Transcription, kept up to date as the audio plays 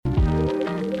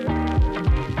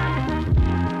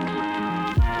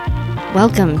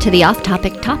Welcome to the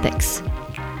Off-Topic Topics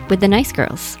with the Nice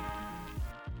Girls.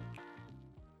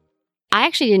 I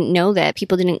actually didn't know that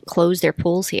people didn't close their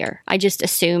pools here. I just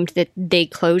assumed that they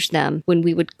closed them when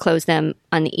we would close them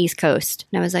on the East Coast.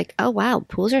 And I was like, oh wow,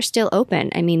 pools are still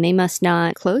open. I mean, they must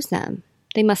not close them.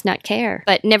 They must not care.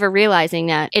 But never realizing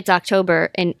that it's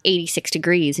October and 86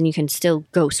 degrees and you can still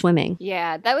go swimming.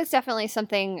 Yeah, that was definitely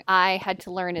something I had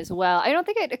to learn as well. I don't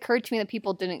think it occurred to me that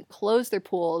people didn't close their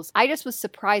pools. I just was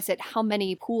surprised at how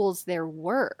many pools there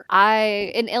were.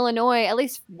 In Illinois, at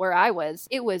least where I was,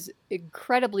 it was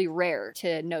incredibly rare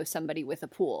to know somebody with a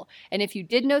pool. And if you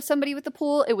did know somebody with a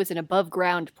pool, it was an above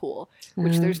ground pool,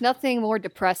 which there's nothing more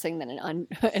depressing than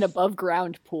an above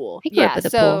ground pool. I grew up with a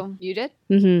pool. You did?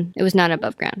 Mm-hmm. It was not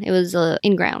above ground. It was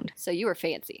in ground. So you were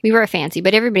fancy. We were fancy,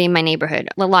 but everybody in my neighborhood,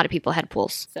 a lot of people had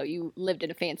pools. So you lived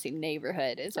in a fancy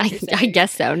neighborhood, is what you're saying. I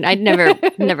guess so. I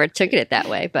never took it that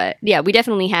way, but yeah, we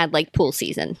definitely had like pool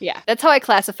season. Yeah, that's how I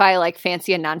classify like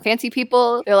fancy and non-fancy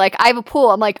people. They're like, I have a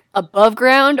pool. I'm like, above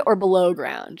ground or below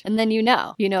ground? And then you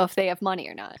know if they have money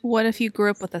or not. What if you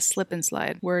grew up with a slip and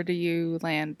slide? Where do you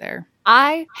land there?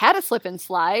 I had a slip and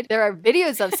slide. There are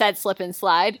videos of said slip and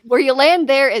slide. Where you land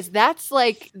there that's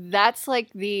like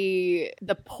the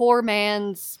poor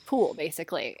man's pool,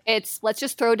 basically. It's let's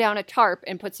just throw down a tarp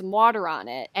and put some water on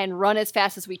it and run as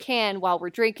fast as we can while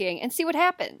we're drinking and see what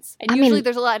happens. And usually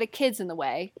there's a lot of kids in the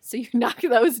way, so you knock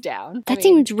those down. That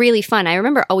seemed really fun. I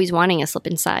remember always wanting a slip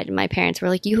and slide, and my parents were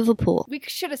like, you have a pool. We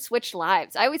should have switched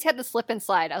lives. I always had the slip and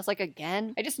slide. I was like,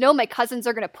 again? I just know my cousins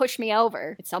are going to push me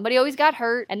over. And somebody always got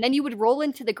hurt. And then you would roll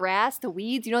into the grass, the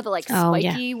weeds, the like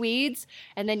spiky weeds,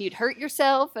 and then you'd hurt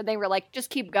yourself, and they were like, just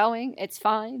keep going, it's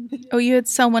fine. Oh, you had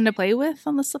someone to play with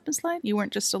on the slip and slide? You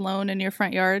weren't just alone in your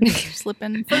front yard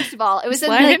slipping? First of all, it was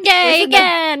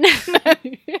again.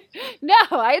 No,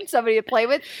 I had somebody to play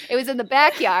with. It was in the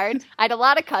backyard. I had a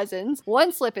lot of cousins,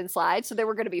 one slip and slide, so there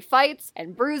were going to be fights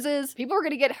and bruises. People were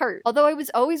going to get hurt. Although I was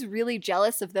always really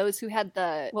jealous of those who had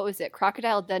the, what was it,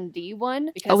 Crocodile Dundee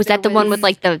one. Oh, was that the one with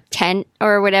like the tent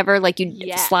or whatever? Like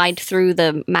you'd slide through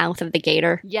the mouth of the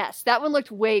gator? Yes, that one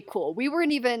looked way cool. We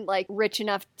weren't even like rich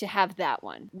enough to have that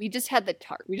one. We just had the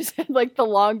tarp. We just had like the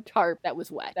long tarp that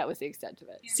was wet. That was the extent of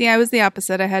it. See, I was the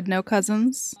opposite. I had no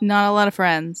cousins, not a lot of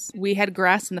friends. We had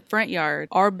grass in the front yard.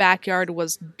 Our backyard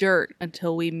was dirt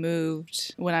until we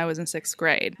moved when I was in 6th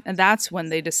grade. And that's when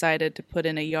they decided to put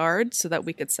in a yard so that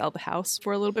we could sell the house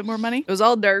for a little bit more money. It was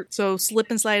all dirt, so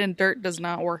slip and slide in dirt does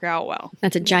not work out well.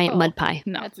 That's a giant mud pie.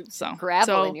 No. That's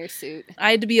gravel in your suit.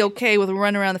 I had to be okay with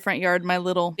running around the front yard in my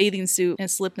little bathing suit and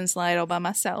slip and slide all by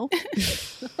myself.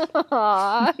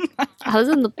 I was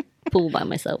in the pool by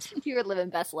myself. You were living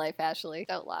best life, Ashley.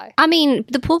 Don't lie. I mean,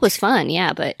 the pool was fun,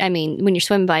 yeah, but I mean, when you're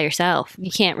swimming by yourself,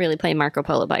 you can't really play Marco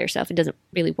Polo by yourself. It doesn't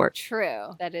really work.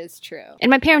 True. That is true. And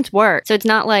my parents worked, so it's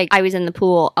not like I was in the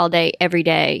pool all day, every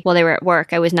day while they were at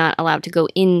work. I was not allowed to go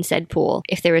in said pool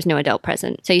if there was no adult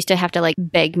present. So I used to have to like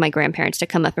beg my grandparents to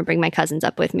come up and bring my cousins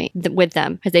up with me, with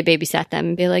them, because they babysat them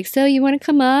and be like, so you want to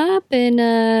come up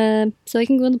and so I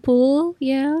can go in the pool?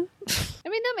 Yeah. I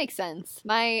mean, that makes sense.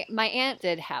 My aunt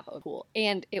did have a pool,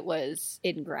 and it was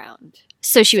in ground.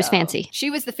 So she was fancy. She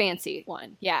was the fancy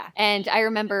one, yeah. And I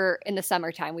remember in the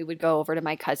summertime, we would go over to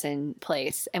my cousin's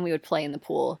place, and we would play in the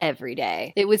pool every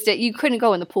day. It was that you couldn't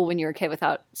go in the pool when you were a kid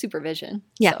without supervision.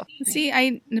 Yeah. So.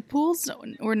 See, the pools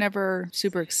were never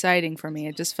super exciting for me.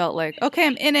 It just felt like, okay,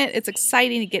 I'm in it. It's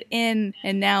exciting to get in,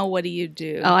 and now what do you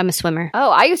do? Oh, I'm a swimmer.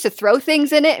 Oh, I used to throw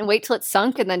things in it and wait till it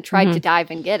sunk, and then try to dive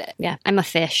and get it. Yeah, I'm a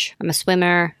fish. I'm a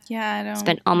swimmer. Yeah, I don't.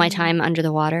 Spent all my time under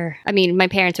the water. I mean, my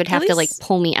parents would have to like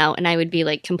pull me out, and I would be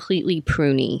like completely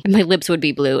pruny. And my lips would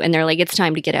be blue, and they're like, "It's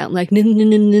time to get out." I'm like, no, no,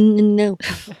 no, no, no,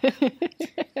 no.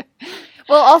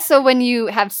 Well, also when you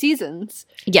have seasons,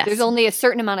 yes, there's only a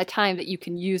certain amount of time that you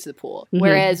can use the pool.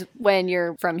 Whereas when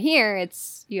you're from here,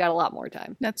 you got a lot more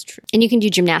time. That's true. And you can do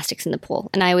gymnastics in the pool.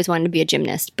 And I always wanted to be a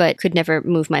gymnast, but could never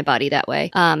move my body that way.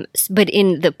 But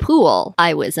in the pool,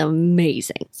 I was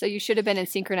amazing. So you should have been in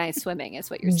synchronized swimming, is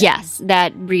what you're saying. Yes,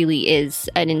 that really is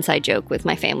an inside joke with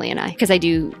my family and I, because I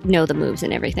do know the moves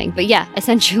and everything. But yeah,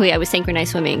 essentially I was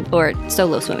synchronized swimming or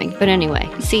solo swimming. But anyway,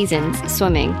 seasons,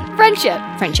 swimming. Friendship.